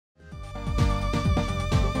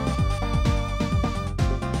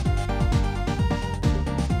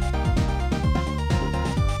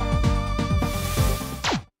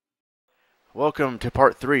Welcome to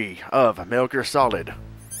part 3 of Metal Gear Solid.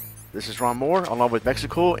 This is Ronmower, along with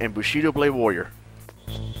Mexico and Bushido Blade Warrior.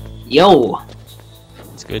 Yo!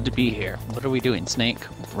 It's good to be here. What are we doing, Snake?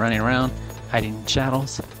 Running around, hiding in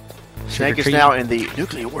shadows? Snake is now in the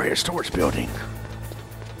Nuclear Warrior Storage Building.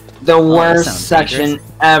 The worst section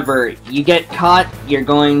dangerous. ever. You get caught, you're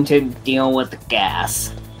going to deal with the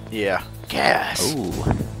gas. Yeah, gas. Ooh.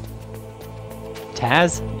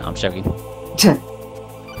 Taz? No, I'm joking.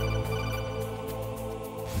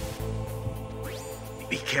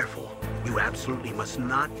 Be careful. You absolutely must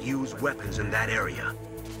not use weapons in that area.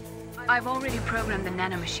 I've already programmed the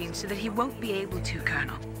nanomachine so that he won't be able to,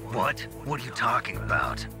 Colonel. What? What are you talking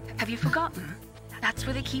about? Have you forgotten? That's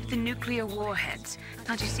where they keep the nuclear warheads.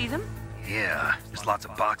 Don't you see them? Yeah, there's lots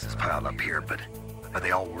of boxes piled up here, but are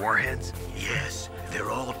they all warheads? Yes,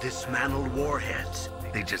 they're all dismantled warheads.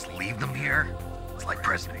 They just leave them here? It's like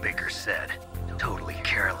President Baker said. Totally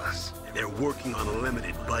careless. They're working on a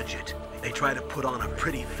limited budget. They try to put on a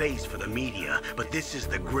pretty face for the media, but this is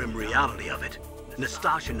the grim reality of it.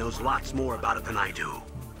 Nastasha knows lots more about it than I do.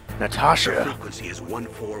 The Natasha. frequency is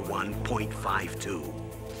 141.52.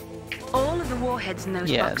 All of the warheads in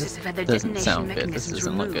those boxes have had their doesn't detonation sound good. This mechanisms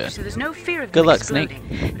doesn't look removed, good. so there's no fear of Good them luck, Snake.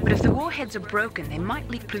 exploding. But if the warheads are broken, they might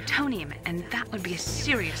leak plutonium, and that would be a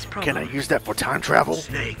serious problem. Can I use that for time travel?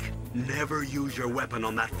 Snake, never use your weapon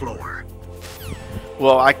on that floor.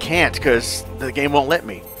 Well, I can't because the game won't let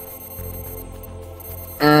me.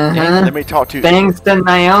 Uh-huh. Let me talk to Thanks to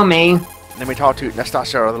Naomi.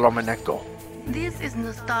 Nastasha Romanenko. This is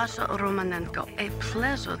Nastasha Romanenko. A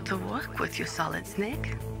pleasure to work with you, Solid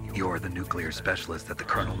Snake. You're the nuclear specialist that the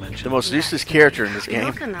Colonel mentioned. The most useless character in this You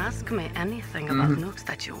game. can ask me anything about nukes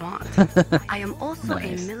that you want. I am also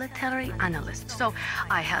Nice. a military analyst, so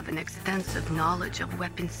I have an extensive knowledge of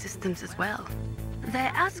weapon systems as well. They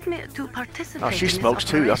asked me to participate. Oh, she in this smokes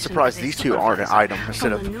too. I'm operation surprised as a these two aren't an supervisor item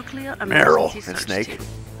instead from of the Nuclear Meryl Emergency and Search Snake. Team.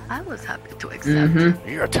 I was happy to accept.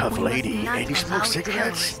 You're a tough We must lady, not and you smoke allow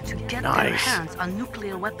cigarettes. terrorists to get their Nice. hands on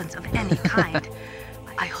nuclear weapons of any kind.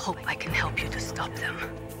 I hope I can help you to stop them.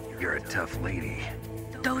 You're a tough lady.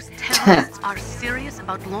 Those terrorists are serious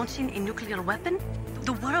about launching a nuclear weapon?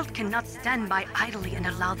 The world cannot stand by idly and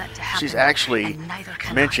allow that to happen. She's actually and neither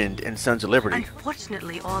can mentioned in Sons of Liberty.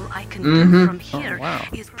 Unfortunately, all I can do from here wow.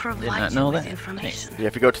 is provide not you know with that. information. Yeah,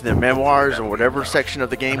 if you go to the memoirs or whatever section of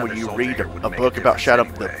the game where you read a book about Shadow,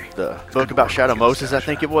 the book about Shadow Moses, I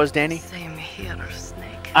think it was, Danny. Same here,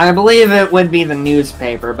 Snake. I believe it would be the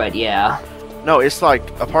newspaper, but yeah. No, it's like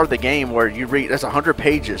a part of the game where you read. There's 100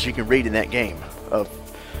 pages you can read in that game of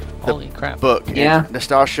the Holy crap. book. Yeah. And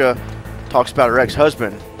Nastasha talks about her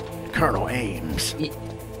ex-husband, Colonel Ames.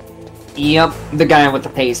 Yep, the guy with the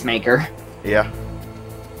pacemaker. Yeah.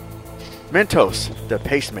 Mentos, the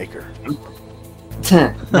pacemaker.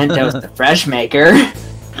 Mentos the fresh maker. Remember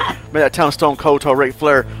that time Stone Cold told Ric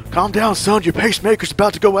Flair, "Calm down, son. Your pacemaker's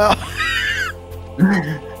about to go out."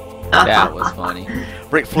 That was funny.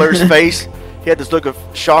 Ric Flair's face. He had this look of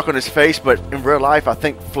shock on his face, but in real life, I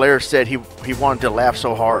think Flair said he wanted to laugh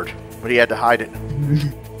so hard, but he had to hide it.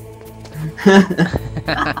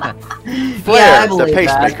 Flair, Yeah, I the believe that.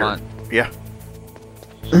 pacemaker. Yeah.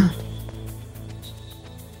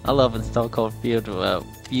 I love when Stone Cold feuded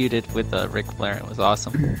with Ric Flair. It was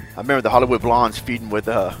awesome. I remember the Hollywood Blondes feuding with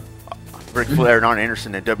Ric Flair and Arn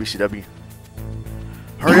Anderson in WCW.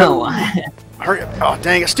 Hurry No. up! Hurry up! Oh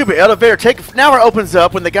dang it! Stupid elevator. Now it opens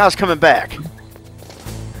up when the guy's coming back.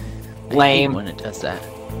 I hate Lame. when it does that.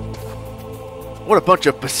 What a bunch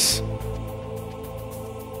of bus.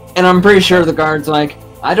 And I'm pretty sure the guard's like,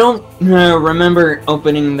 I don't remember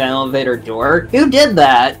opening the elevator door. Who did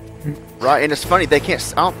that? Right, and it's funny they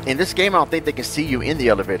can't. In this game, I don't think they can see you in the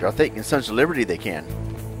elevator. I think in Sons of Liberty they can.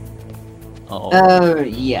 Oh,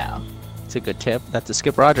 Yeah. it's a good tip. That's a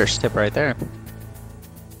Skip Rogers tip right there.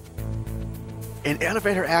 In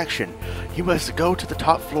elevator action, you must go to the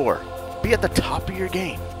top floor. Be at the top of your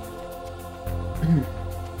game.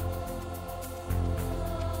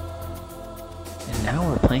 And now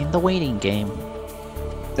we're playing the waiting game.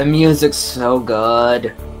 The music's so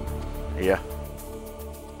good. Yeah.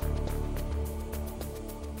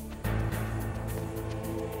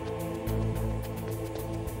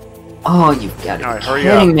 Oh, you've got to All be right, hurry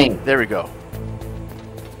kidding up. me. There we go.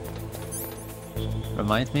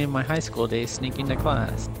 Reminds me of my high school days sneaking to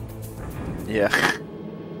class. Yeah.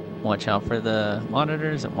 Watch out for the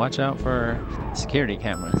monitors and watch out for security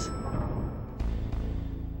cameras.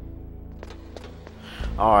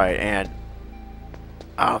 All right, and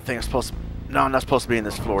I don't think I'm supposed to. No, I'm not supposed to be in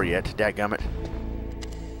this floor yet. Dadgummit.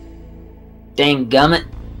 Dang gummit.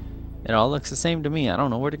 It all looks the same to me. I don't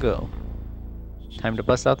know where to go. Time to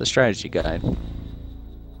bust out the strategy guide.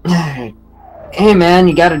 Hey man,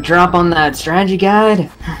 you got a drop on that strategy guide?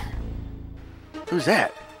 Who's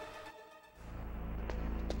that?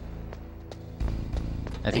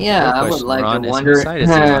 I think Yeah, the real I would question, like Ron, to is wonder whose side is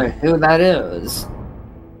he on? who that is.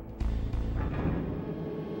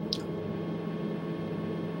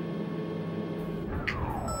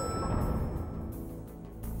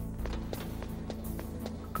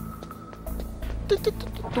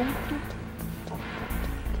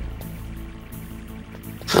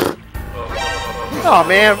 Oh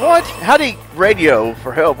man, what? How'd he radio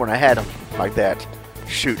for help when I had him like that?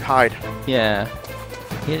 Shoot, hide. Yeah.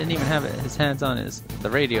 He didn't even have his hands on the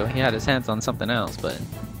radio. He had his hands on something else, but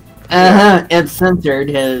It censored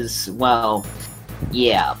his, well,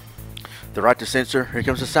 yeah. The right to censor. Here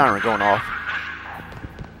comes the siren going off.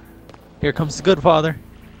 here comes the good father.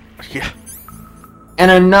 Yeah.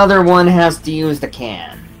 And another one has to use the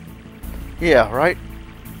can. Yeah, right?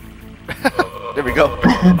 There we go.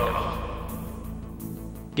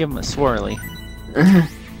 Give him a swirly.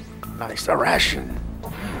 Nice. A ration.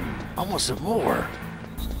 Almost some more.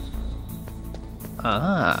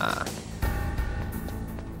 Ah.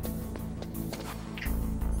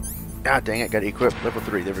 God dang it, got to equip level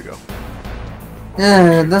 3. There we go.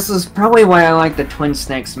 This is probably why I like the Twin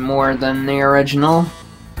Snakes more than the original.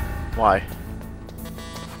 Why?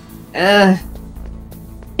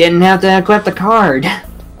 Didn't have to equip the card.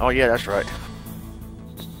 Oh yeah, that's right.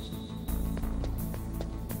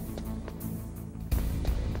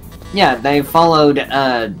 Yeah, they followed,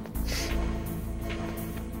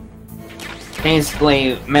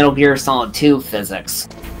 basically Metal Gear Solid 2 physics.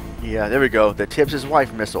 Yeah, there we go. The tips his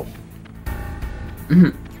wife missile.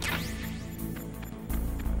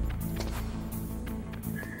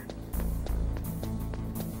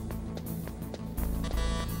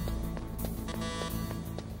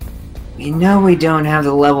 You know we don't have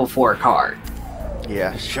the level 4 card.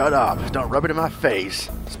 Yeah, shut up. Don't rub it in my face.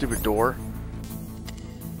 Stupid door.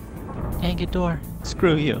 Dang it, door.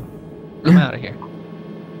 Screw you. I'm out of here.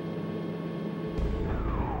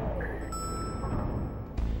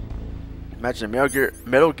 Imagine a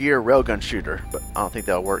Metal Gear railgun shooter, but I don't think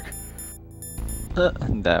that'll work.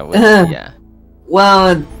 That was, yeah. Well,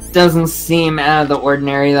 it doesn't seem out of the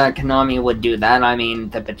ordinary that Konami would do that. I mean,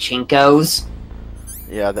 the Pachinkos.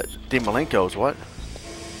 Yeah, the Malenko's what?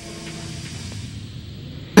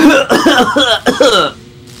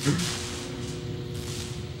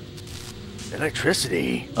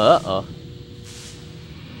 Electricity. Uh-oh.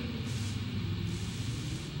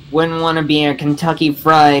 Wouldn't want to be a Kentucky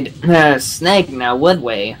Fried snake now, would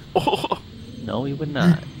we? No, we would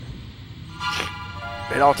not.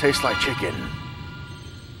 It all tastes like chicken.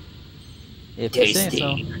 If you say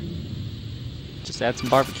so. Tasty. Just add some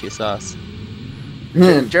barbecue sauce.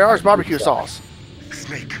 JR's barbecue sauce.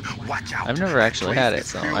 Snake, watch out. I've never actually had it,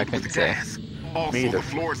 so I couldn't say. Also, Me either. the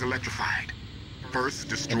floor is electrified. First,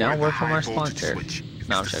 destroy And now the word from high our voltage sponsor. switch.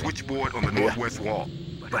 No, I'm It's the joking. switchboard on the northwest wall.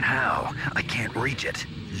 But how? I can't reach it.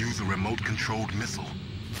 Use a remote-controlled missile.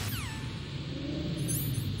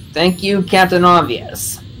 Thank you, Captain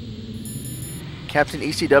Obvious. Captain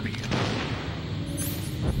ECW.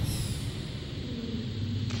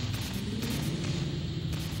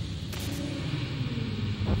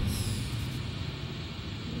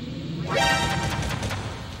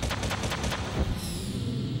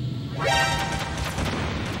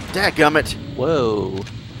 Dadgummit. Whoa.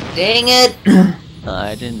 Dang it!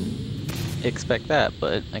 I didn't expect that,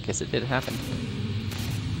 but I guess it did happen.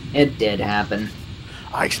 It did happen.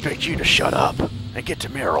 I expect you to shut up and get to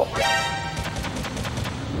Meryl.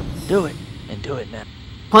 Do it, and do it now.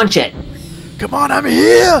 Punch it! Come on, I'm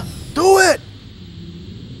here! Do it!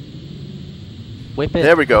 Whip it.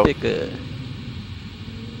 There we go. Whip it good.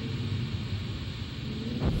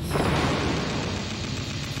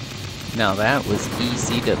 Now that was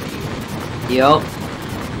ECW. Yup.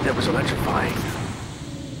 That was electrifying.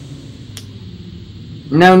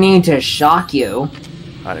 No need to shock you.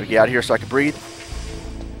 Alright, let me get out of here so I can breathe.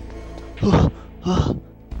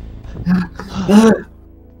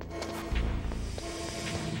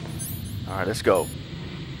 Alright, let's go.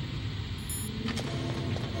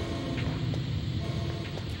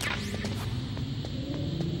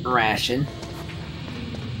 Ration.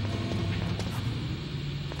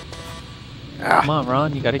 Come Ah, on,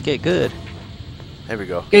 Ron, you gotta get good. there we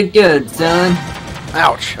go. Good, son.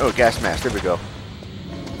 Ouch! Oh, gas mask. There we go.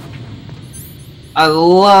 I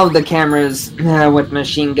love the cameras with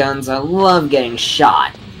machine guns. I love getting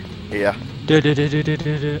shot. Yeah.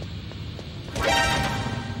 Du-du-du-du-du-du-du.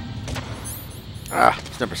 Ah,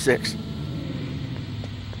 it's number 6.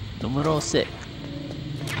 Numero 6.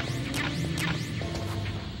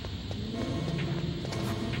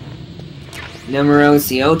 Numero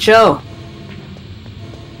 18.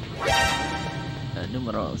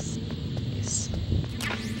 Numeros. Yes.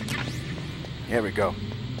 Here we go.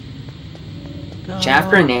 Chaff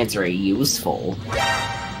grenades are useful.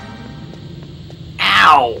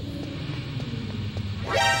 Ow!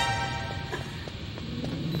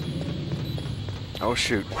 Oh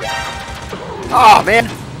shoot. Oh man!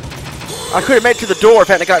 I could have made it to the door if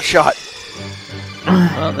I hadn't got shot.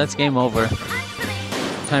 Well, that's game over.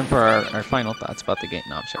 Time for our final thoughts about the game.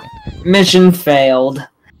 No, I'm joking. Mission failed.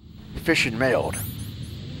 Fishing mailed.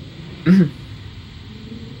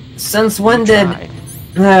 Since when did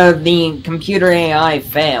the computer AI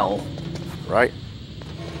fail? Right?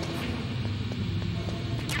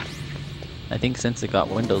 I think since it got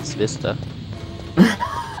Windows Vista.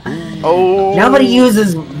 Oh! Nobody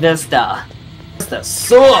uses Vista. Vista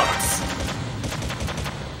sucks!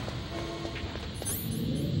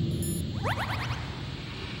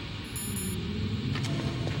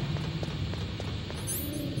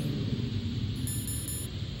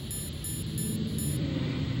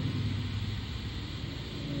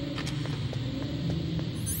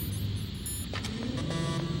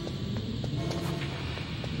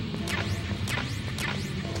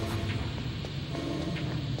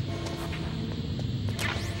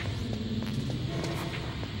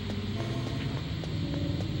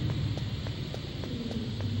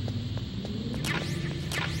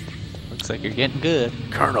 Looks like you're getting good.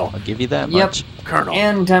 Colonel. I'll give you that Yep. much. Colonel.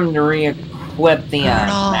 And time to re-equip the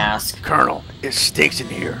mask. Colonel, it stinks in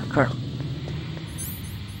here. Colonel.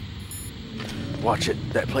 Watch it.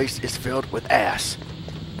 That place is filled with ass.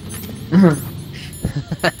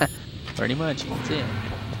 Pretty much. That's it.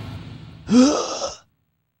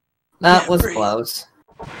 That was close.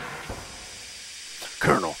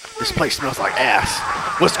 Colonel, this place smells like ass.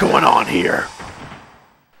 What's going on here?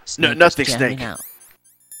 Snake is nothing, jamming Snake. out.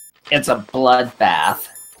 It's a bloodbath.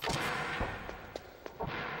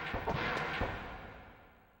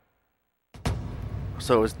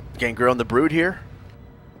 So is Gangrel and the Brood here?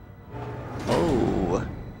 Oh.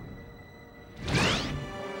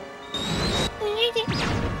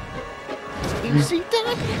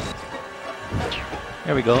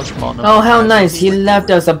 There we go. Small number. Oh, how nice! He left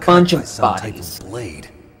us a bunch of bodies. Blade.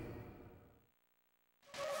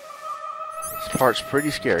 This part's pretty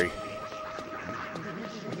scary.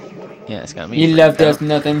 Yeah, it's got me. He left us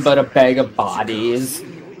nothing but a bag of bodies.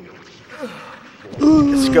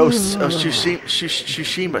 It's Ghosts of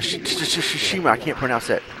Tsushima. I can't pronounce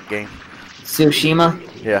that game. Tsushima?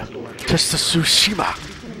 Yeah. Just the Tsushima.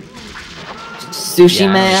 Sushi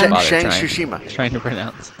Yeah, Man? bother Shang trying- Tsushima. Trying to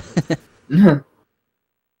pronounce.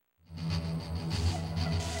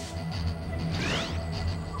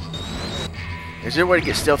 Is there a way to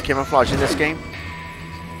get stealth camouflage in this game?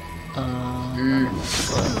 Oh.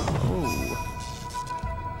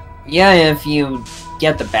 Yeah, if you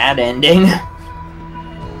get the bad ending.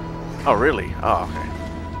 Oh, really? Oh, okay.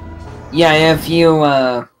 Yeah, if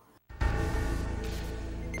you,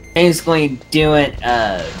 basically do it,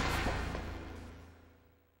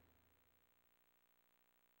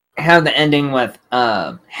 have the ending with,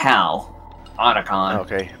 Hal. Otacon.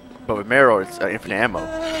 Okay. But with Marrow, it's infinite ammo.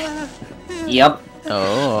 Yep.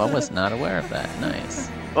 Oh, I was not aware of that. Nice.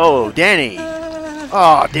 Oh, Danny.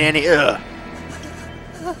 Oh, Danny. Ugh.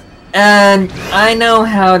 And I know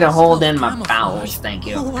how to hold in my bowels, thank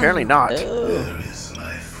you. Apparently not. Oh. is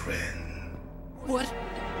my friend. What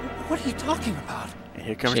are you talking about? And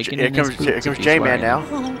here comes Shaking here in his comes boots here if comes he's J-Man wearing now.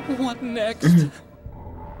 What next?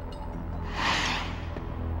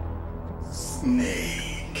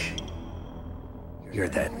 Snake. You're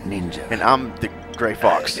that ninja. And I'm the Gray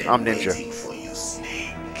Fox. I've been I'm Ninja. waiting for you,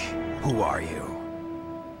 Snake. Who are you?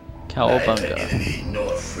 Cowabunga. enemy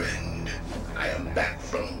nor friend. I am back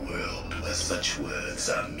from a world where such words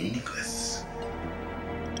are meaningless.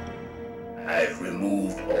 I've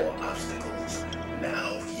removed all obstacles.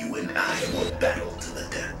 Now you and I will battle to the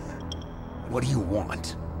death. What do you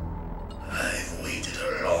want? I've waited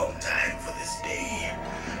a long time for this day.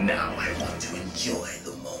 Now I want to enjoy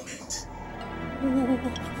the moment.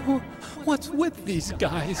 What's with these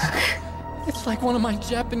guys? It's like one of my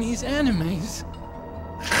Japanese animes.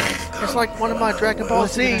 It's like one of my Dragon Ball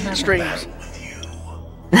Z streams.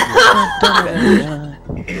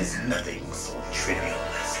 It is nothing so trivial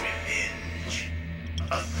as revenge.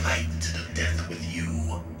 A fight to the death with you.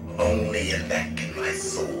 Only in that can my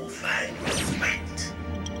soul find respite.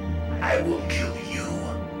 I will kill you,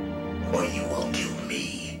 or you will kill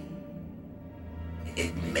me.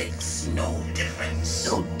 It makes no difference.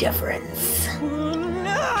 No difference.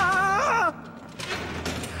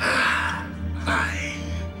 Fine.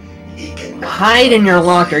 He can Hide in your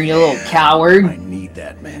locker, you little I coward. need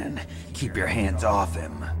that man. Keep your hands off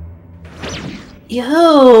him.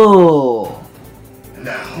 Yo!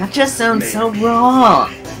 That just sounds so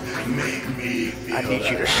wrong. I need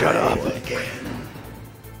you to shut up.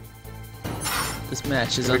 This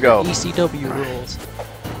match is Here on we go. ECW rules.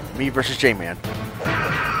 Me versus J-Man.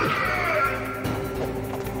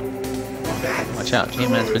 Watch out,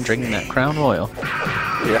 J-Man's been drinking that Crown Royal.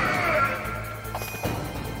 Yeah.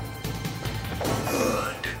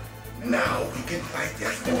 Good. Now we can fight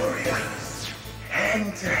as warriors.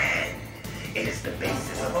 Hand to hand. It is the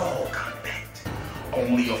basis of all combat.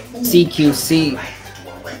 Only a fool CQC. life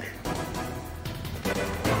to a weapon.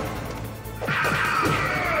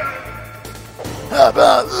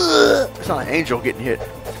 It's not an angel getting hit.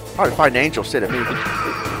 Probably find an angel sit at me.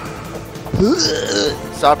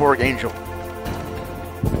 Cyborg angel.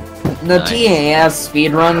 The Nice. TAS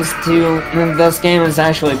speedruns to this game is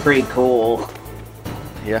actually pretty cool.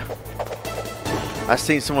 Yeah. I've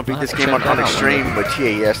seen someone beat I'll this have to game on check that out Extreme, but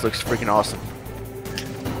TAS looks freaking awesome.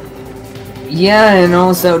 Yeah, and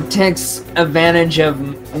also takes advantage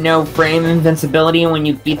of no frame invincibility when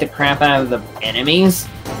you beat the crap out of the enemies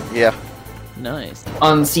Yeah. Nice.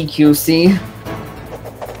 on CQC.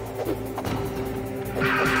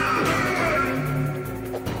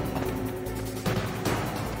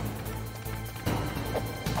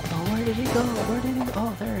 Oh, where did he go? Where did he go?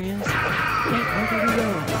 Oh, there he is. Wait, where did he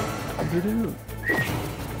go? Doo-doo.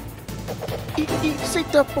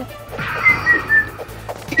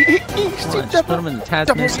 Come on, just put him in the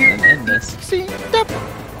Tasmas and end this.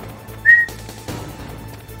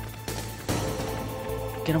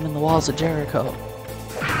 Get him in the walls of Jericho.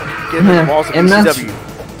 Get him in the walls of And that's- ECW.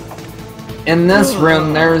 In this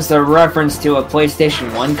room, there's a reference to a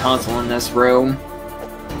PlayStation 1 console in this room.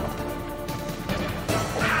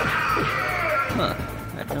 Huh.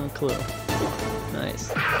 I have no clue.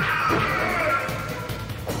 Nice.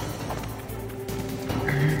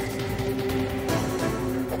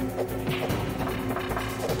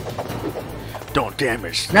 Don't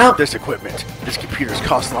damage Nope. this equipment. This computer's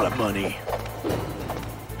cost a lot of money.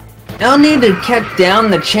 No need to kick down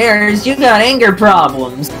the chairs, you got anger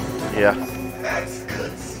problems. Yeah. That's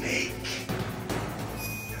good, Snake.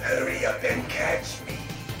 Hurry up and catch me.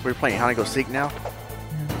 We're playing Hide and Go Seek now?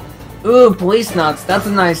 Ooh, police knots, that's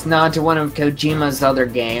a nice nod to one of Kojima's other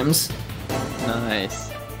games. Nice.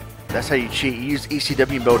 That's how you cheat. You use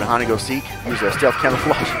ECW mode in Hide and Go Seek. Use a stealth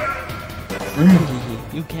camouflage.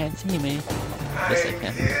 You can't see me. Yes, I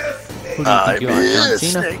can. Yes, Who do you think you are, John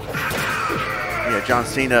Cena? Snake. Yeah, John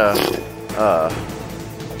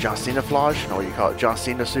Cena flage? No, what do you call it? John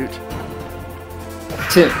Cena suit?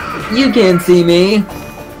 You can't see me.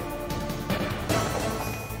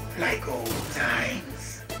 like old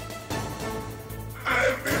times.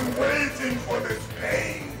 I've been waiting for this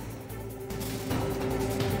pain.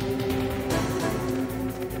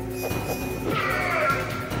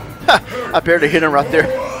 I barely hit him right there.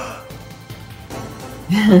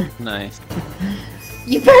 Nice.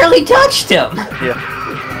 You barely touched him. Yeah.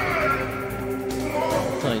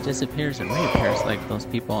 So he disappears and reappears like those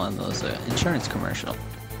people on those insurance commercial.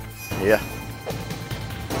 Yeah.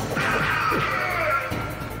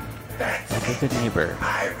 Like a good neighbor,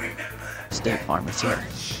 I remember. State Farm is here.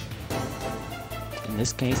 In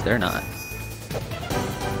this case, they're not.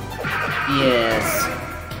 Yes.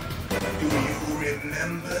 Do you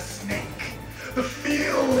remember, Snake? The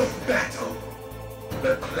field of battle.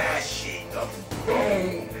 The clashing of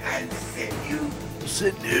bone and sinew.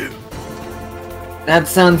 Sinew. That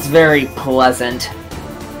sounds very pleasant.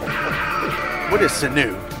 What is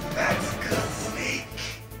Sinew? That's good, Snake.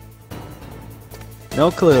 No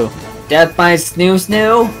clue. Death by Snoo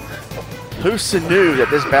Snoo? Who Sinew that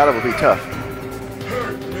this battle will be tough?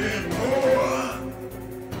 Hurt me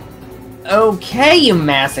more. Okay, you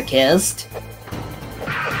masochist.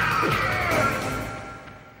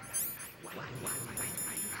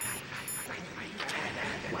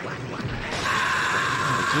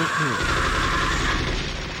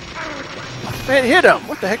 Man, hit him!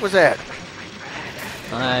 What the heck was that?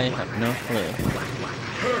 I have no clue.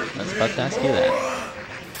 I was about to ask you that.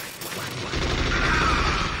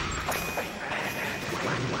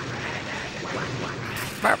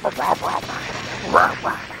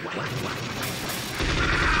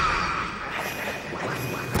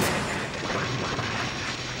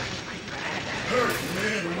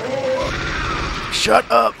 Shut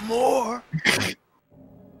up more!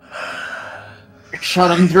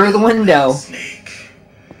 Shot him through the window. Snake.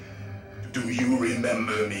 Do you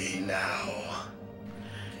remember me now?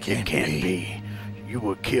 It can't be. You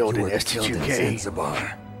were killed in ST2K.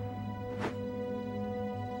 Zanzibar.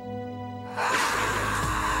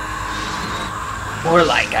 More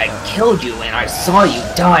like I killed you and I saw you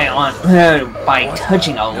die on by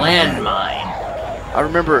touching a landmine. I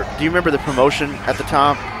remember. Do you remember the promotion at the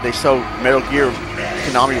time? They sold Metal Gear.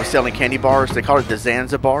 Konami was selling candy bars. They called it the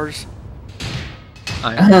Zanzibars.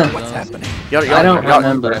 What's happening? I don't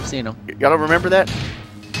remember. But I've seen them. Y'all don't remember that?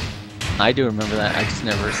 I do remember that. I just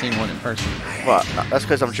never seen one in person. Well, that's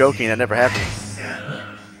because I'm joking. That never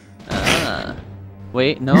happened. Ah.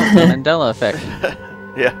 Wait, no, the Mandela effect.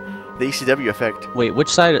 Yeah, the ECW effect. Wait, which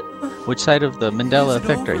side of the Mandela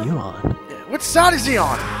effect are you on? What side is he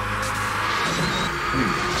on?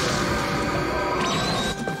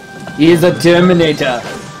 He's a Terminator.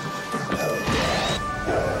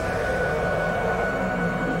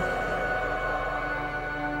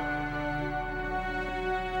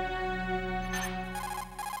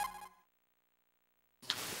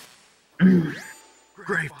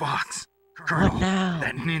 Gray Fox. Colonel, What now?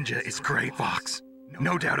 that ninja is Gray Fox.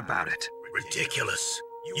 No doubt about it. Ridiculous.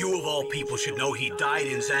 You of all people should know he died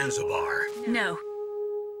in Zanzibar. No.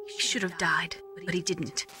 He should have died, but he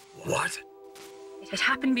didn't. What? It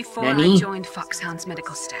happened before Nanny? I joined Foxhound's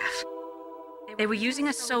medical staff. They were using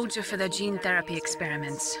a soldier for their gene therapy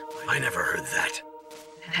experiments. I never heard that.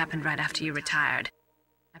 It happened right after you retired.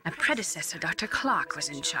 My predecessor, Dr. Clark, was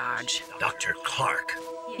in charge. Dr. Clark.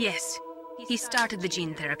 Yes, he started the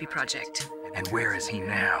gene therapy project. And where is he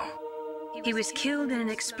now? He was killed in an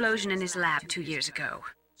explosion in his lab 2 years ago.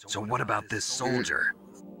 So what about this soldier?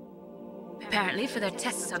 Apparently, for their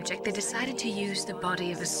test subject, they decided to use the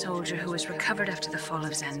body of a soldier who was recovered after the fall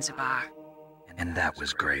of Zanzibar. And that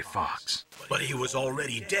was Gray Fox. But he was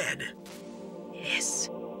already dead. Yes,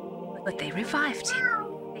 but they revived him.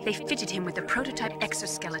 They fitted him with a prototype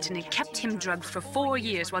exoskeleton and kept him drugged for 4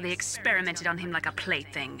 years while they experimented on him like a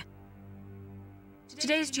plaything.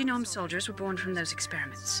 Today's genome soldiers were born from those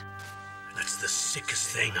experiments. That's the sickest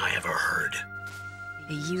thing I ever heard.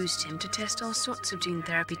 They used him to test all sorts of gene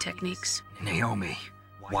therapy techniques. Naomi,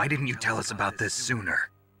 why didn't you tell us about this sooner?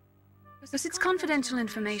 Because it's confidential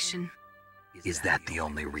information. Is that the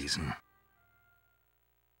only reason?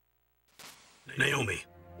 Naomi,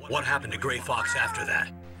 what happened to Gray Fox after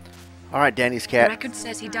that? All right, Danny's The cat. record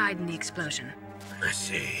says he died in the explosion. I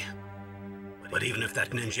see. But even if that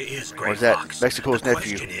ninja is Gray Or is that Fox, Mexico's the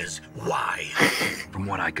nephew? question is, why? From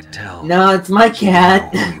what I could tell, No, it's my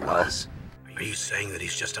cat. who he was. Are you saying that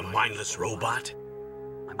he's just a mindless robot?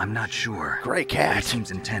 I'm not sure. Gray But he cat.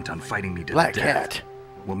 seems intent on fighting me to Black the death. cat.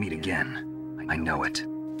 We'll meet again. I know it.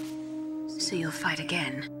 So you'll fight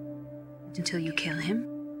again? Until you kill him?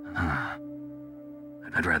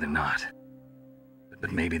 I'd rather not.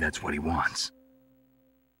 But maybe that's what he wants.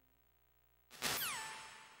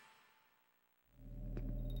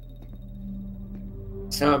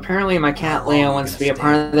 So apparently my cat Leo wants to be a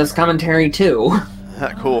part of this commentary too.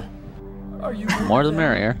 Cool. More the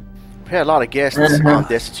merrier. We had a lot of guests on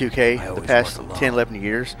this 2K the past 10, 11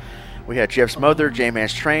 years. We had Jeff's mother,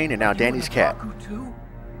 J-Man's Train, and now Danny's cat.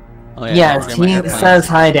 Oh, yeah, Yes, they're my he airplanes. says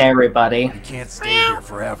hi to everybody. You can't stay here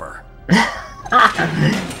forever.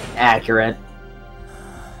 Accurate.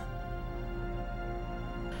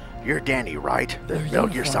 You're Danny, right? The Metal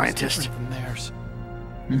Gear scientist.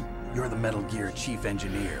 You're the Metal Gear chief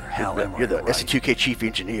engineer, Hal Emmerich, You're the right? SC2K chief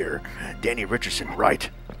engineer, Danny Richardson, right?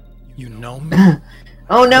 You know me?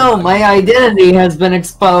 Oh no, my identity has been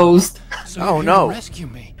exposed. So Oh, you're here no. to rescue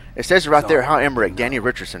me. It says it right there, Hal Emmerich, Danny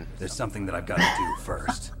Richardson. There's something that I've got to do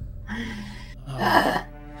first.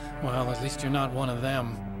 Well, at least you're not one of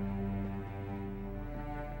them.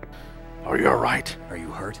 Are you alright? Are you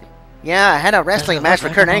hurt? Yeah, I had a wrestling match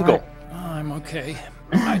with Kurt Angle. I'm okay.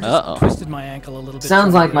 I just Uh-oh. twisted my ankle a little bit.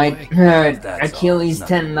 Sounds like my away. That's Achilles all.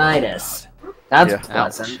 Nothing to worry tendinitis. about. That's Yeah.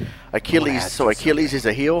 pleasant. Achilles, so Achilles is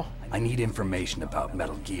a heel? I need information about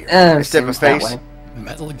Metal Gear. Instead of a Seems that face? way.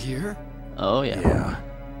 Metal Gear? Oh, yeah. Yeah.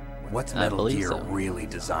 What's I Metal believe Gear so. really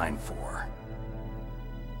designed for?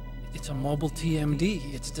 It's a mobile TMD.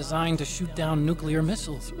 It's designed to shoot down nuclear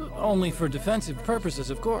missiles. Only for defensive purposes,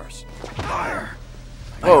 of course. Fire.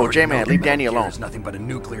 Whoa, J-Man, leave Danny alone. It's nothing but a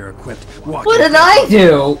nuclear-equipped. What did I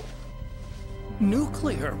do?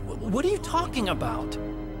 Nuclear? What are you talking about?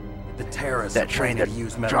 The terrorists That are train planning that to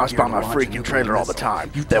use Metal drives Gear by to my launch a freaking nuclear trailer all the missile.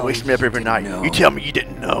 time. You That tell wakes me me up you every didn't night. know. You tell me you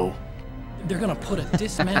didn't know. They're gonna put a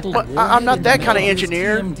dismantled What? warhead I'm not in that the kind of middle this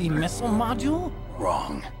engineer. TMD missile module?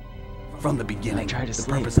 Wrong. From the beginning, try to the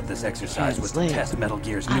sleep. purpose of this exercise Can't was sleep. to test Metal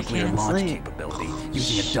Gear's I nuclear can't launch sleep. capability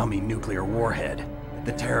using a dummy nuclear warhead.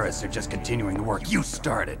 The terrorists are just continuing the work you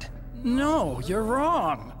started. No, you're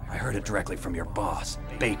wrong. I heard it directly from your boss,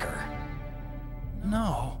 Baker.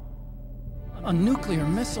 No. A nuclear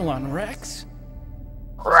missile on Rex?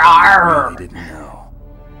 I really didn't know.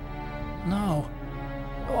 No.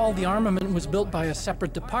 All the armament was built by a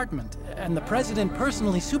separate department, and the President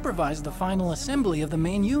personally supervised the final assembly of the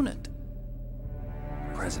main unit.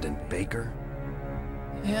 President Baker?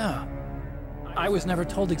 Yeah. I was never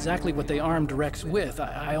told exactly what they armed Rex with.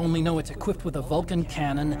 I only know it's equipped with a Vulcan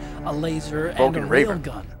cannon, a laser, and a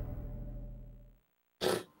railgun.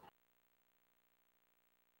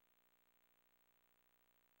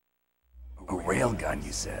 A railgun,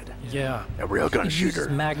 you said? Yeah. A railgun shooter.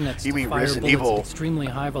 Magnets You mean to fire Resident bullets at Evil? extremely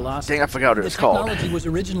high velocity. Dang, I forgot what it's called. The technology was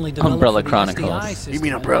originally developed Umbrella for the Chronicles. SDI system You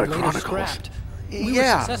mean and Umbrella later Chronicles? scrapped. We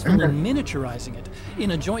Yeah. were successful in miniaturizing it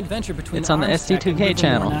in a joint venture between It's on the Armstack and ST2K Livermore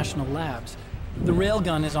channel. National Labs. The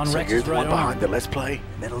railgun is on So Rex's you're the right one arm. behind the Let's Play?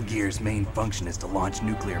 Metal Gear's main function is to launch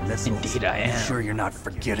nuclear missiles. Indeed I am. You sure you're not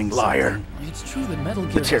forgetting Liar. something? It's true that Metal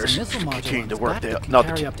Gear The has a terrorists missile module continue on to its work back the, that can not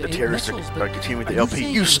carry the, up to the 8 terrorists missiles, are but continuing the are LP.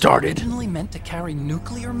 saying You it was started. originally meant to carry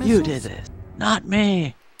nuclear missiles? You did it. Not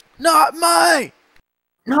me. Not me!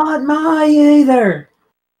 Not my either.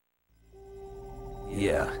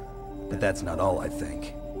 Yeah, but that's not all I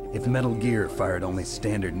think. If Metal Gear fired only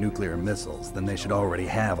standard nuclear missiles, then they should already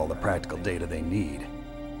have all the practical data they need.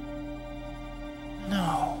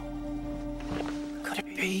 No. Could it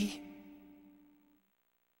be?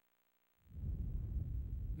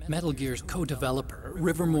 Metal Gear's co-developer,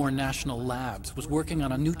 Livermore National Labs, was working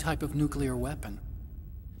on a new type of nuclear weapon.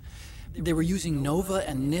 They were using Nova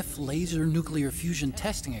and NIF laser nuclear fusion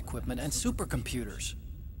testing equipment and supercomputers.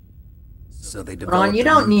 So they developed Ron, you a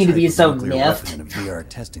don't new need to type be of so nuclear miffed. weapon in a VR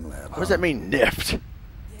testing lab. What does that mean, niffed?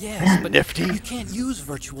 Yes, but Nifty. you can't use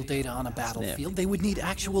virtual data on a battlefield. They would need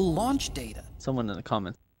actual launch data. Someone in the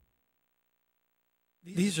comments.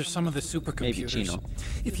 These are some of the supercomputers. Maybe Chino.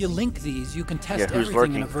 If you link these, you can test Yeah, who's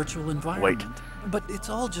everything in a lurking? virtual environment. But it's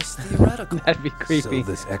all just theoretical. That'd be creepy. So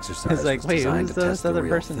this exercise It's like, was wait, designed who's to test this other the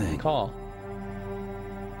real person thing. call?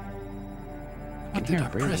 What hear did him our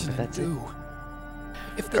breathing, but president that's it. do?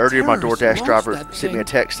 If the Earlier, my terrorists DoorDash launched driver that sent me a thing-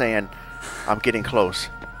 text saying, I'm getting close.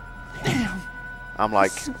 I'm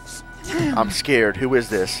like, I'm scared. Who is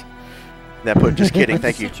this? Then I put, just kidding,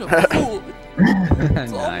 thank you. Such a fool.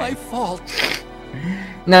 It's all my Nice. fault.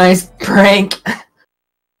 Nice prank.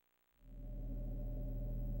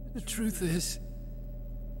 The truth is,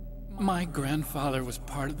 my grandfather was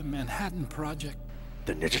part of the Manhattan Project.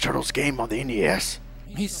 The Ninja Turtles game on the NES.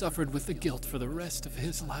 He suffered with the guilt for the rest of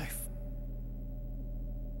his life.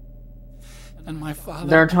 And my father,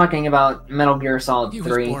 They're talking about Metal Gear Solid he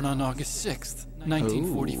was 3. born on August 6th,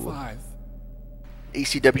 1945.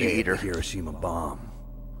 ECW Yeah, Eater. the Hiroshima bomb.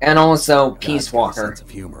 And also God's got a Peace Walker. sense of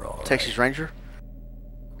humor, all right. Texas Ranger.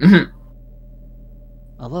 Mhm.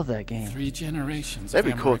 I love that game. 3 generations. That'd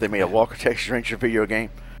be of cool if they made a American Walker Texas Ranger video game.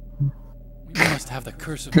 men. We must have the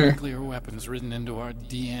curse of nuclear weapons written into our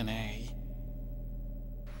DNA.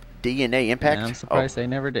 DNA Impact? Yeah, I'm surprised they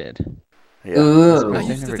never did. Yeah. Ooh. I They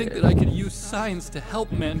used to never think did. that I could use science to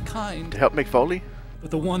help mankind, To help make Foley? but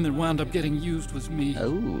the one that wound up getting used was me.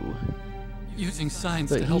 Oh. Using science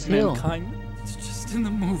But to help he's ill. mankind. It's just in the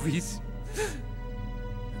movies.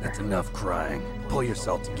 That's enough crying. Pull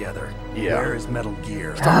yourself together. Yeah. Where is Metal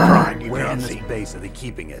Gear? Stop crying, you Where on this Nancy. base are they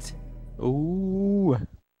keeping it? Ooh.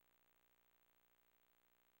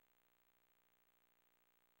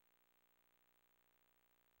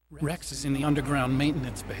 Rex is in the underground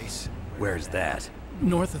maintenance base, Where's that?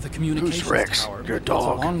 north of the communications Rex? tower. Your It's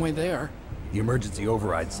dog. a long way there. The emergency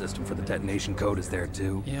override system for the detonation code is there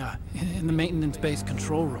too? Yeah, in the maintenance base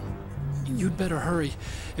control room. You'd better hurry.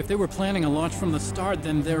 If they were planning a launch from the start,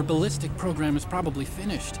 then their ballistic program is probably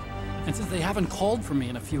finished. And since they haven't called for me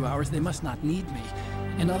in a few hours, they must not need me.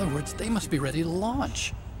 In other words, they must be ready to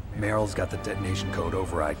launch. Meryl's got the detonation code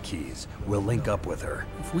override keys. We'll link up with her.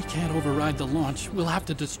 If we can't override the launch, we'll have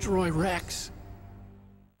to destroy Rex.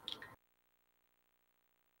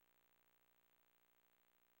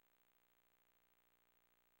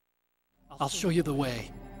 I'll show you the way.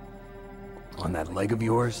 On that leg of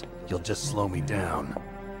yours, you'll just slow me down.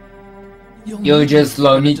 You need just me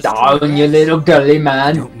slow to me destroy down, you Rex. little gully I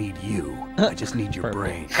man. don't need you. I just need your Perfect.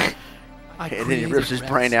 brain. I And then he created rips his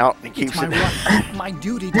Rex. brain out and It's keeps my it. right, my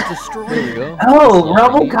duty to destroy There we you. go. Oh,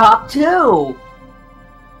 Sorry. RoboCop 2!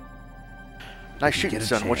 Nice If you shooting, get a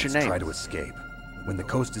son. What's your chance, name? Try to escape. When the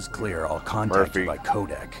coast is clear, I'll contact you Murphy. by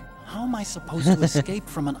codec. How am I supposed to escape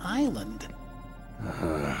from an island?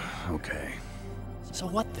 Okay. So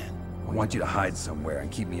what then? I want you to hide somewhere and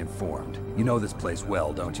keep me informed. You know this place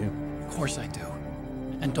well, don't you? Of course I do.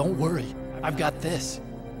 And don't worry, I've got this.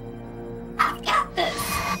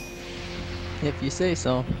 If you say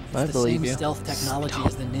so, I It's the believe same you. stealth technology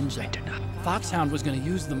as the Ninja. Foxhound was going to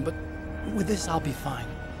use them, but with this I'll be fine.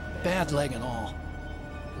 Bad leg and all.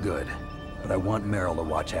 Good. but I want Meryl to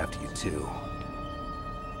watch after you too.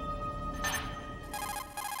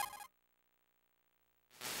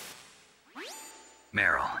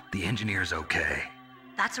 Meryl, the engineer's okay.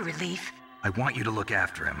 That's a relief. I want you to look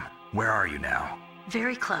after him. Where are you now?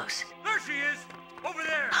 Very close. There she is! Over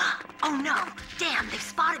there! Oh no! Damn, they've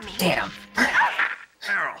spotted me. Damn.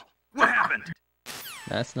 Meryl, what happened?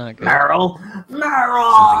 That's not good. Meryl! Something's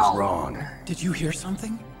Meryl! wrong. Did you hear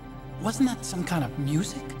something? Wasn't that some kind of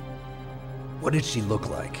music? What did she look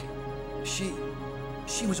like? She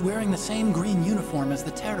was wearing the same green uniform as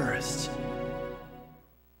the terrorists.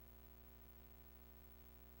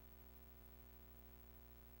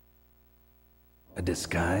 A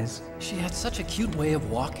disguise? She had such a cute way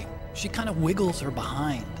of walking. She kind of wiggles her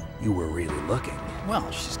behind. You were really looking. Well,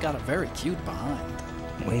 she's got a very cute behind.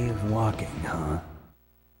 Way of walking, huh?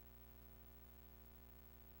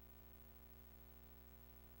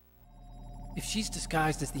 If she's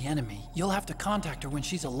disguised as the enemy, you'll have to contact her when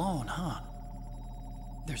she's alone, huh?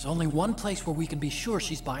 There's only one place where we can be sure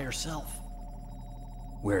she's by herself.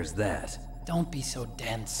 Where's that? Don't be so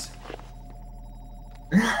dense.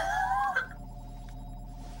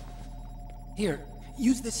 Here,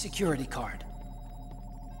 use this security card.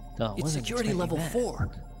 No, It's wasn't security expecting level that. 4.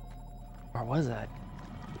 Or was that?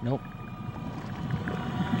 Nope.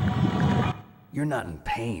 You're not in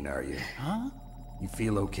pain, are you? Huh? You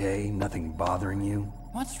feel okay? Nothing bothering you?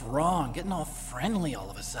 What's wrong? Getting all friendly all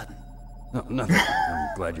of a sudden. No, nothing.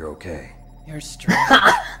 I'm glad you're okay. You're strange.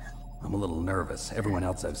 I'm a little nervous. Everyone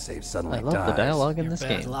else I've saved suddenly I love dies. the dialogue in You're this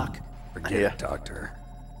bad game. luck. Forget Yeah. it, Doctor.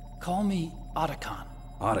 Call me Otacon.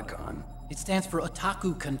 Otacon? It stands for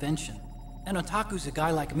Otaku Convention. And Otaku's a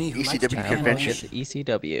guy like me who likes ECW Japan convention. animation.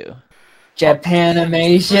 ECW.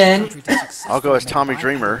 Japanimation. I'll go as Tommy Make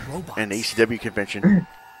Dreamer bipedal robots. in the ECW convention.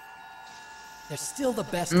 They're still the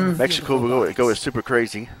best in the field Mexico of will robotics. go as Super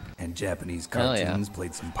Crazy. And Japanese Hell yeah. cartoons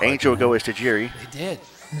played some part Angel in will go that? as Tajiri. They did.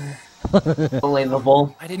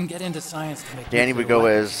 Unbelievable. I didn't get into science to make Danny would nuclear go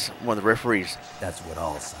weapons. as one of the referees. That's what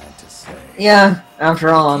all scientists say. Yeah, after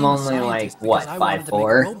all, I'm Became only like, scientist what, because I wanted to make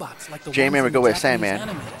 5'4"? robots like the J-Man ones would in go as Japanese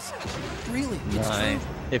Sandman. animes. Really, it's Nice. true.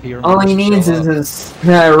 If he All he remembers needs to is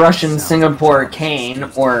show up. his Russian Singapore cane,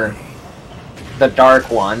 or the dark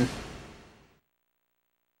one.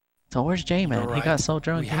 So where's J-Man? You're He right. got so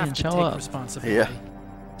drunk We he have didn't to show take up. responsibility. Yeah.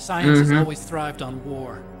 Science has Mhm. always thrived on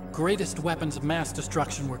war. Greatest weapons of mass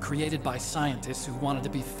destruction were created by scientists who wanted to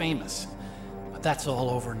be famous. But that's all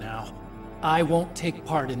over now. I won't take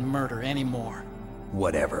part in murder anymore.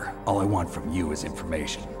 Whatever. All I want from you is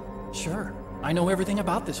information. Sure, I know everything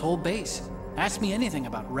about this whole base. Ask me anything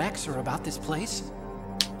about Rex or about this place.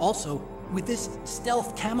 Also, with this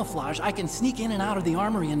stealth camouflage, I can sneak in and out of the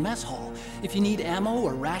armory and mess hall. If you need ammo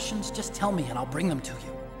or rations, just tell me and I'll bring them to you.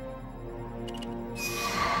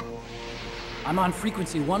 I'm on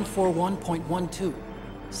frequency 141.12.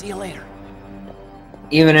 See you later.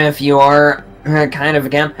 Even if you are kind of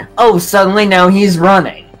again. Oh, suddenly now he's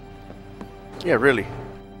running. Yeah, really.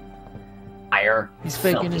 Liar. He's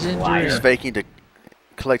faking his Filthy injury. He's liar. faking to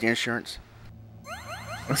collect insurance.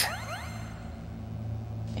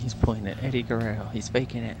 He's pointing at Eddie Guerrero. He's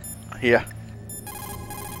faking it. Yeah.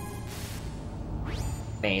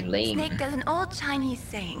 Mainly. Snake, there's an old Chinese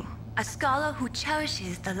saying. A scholar who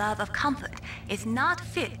cherishes the love of comfort is not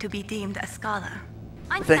fit to be deemed a scholar.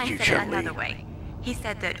 Einstein Thank you, said it Chun-Li. another way. He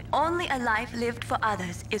said that only a life lived for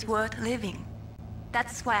others is worth living.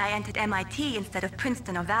 That's why I entered MIT instead of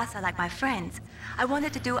Princeton or Vassar like my friends. I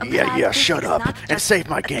wanted to do applied Yeah, shut physics, up not and just save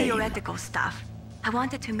my game. theoretical stuff. I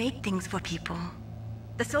wanted to make things for people.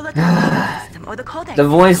 The solar tornado system or the codex. The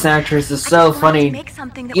voice actress is I so just wanted to funny, make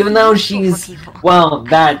something that even would be though useful for she's, people. well,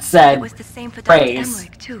 that It said, was the same for Dr. praise,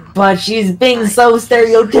 Emmerich, too. but she's being But so it's like a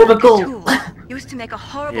stereotypical. tool used to make a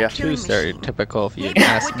horrible Yeah. Too killing machine. stereotypical if you Maybe it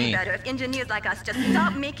ask would be me. better if engineers like us just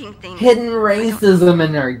stop making things. Hidden racism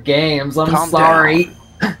in her games, I'm Calm sorry.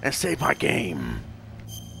 down and save my game.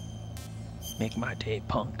 Make my day,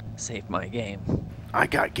 punk. Save my game. I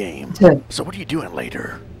got game. So what are you doing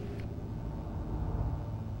later?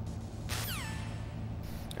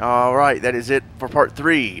 Alright, that is it for part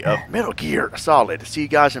 3 of Metal Gear Solid. See you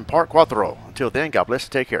guys in part 4. Until then, God bless.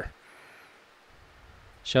 Take care.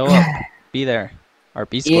 Show up. Be there. Or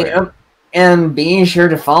be square. Yep. And be sure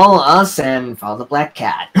to follow us and follow the Black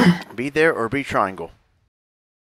Cat. Be there or be triangle.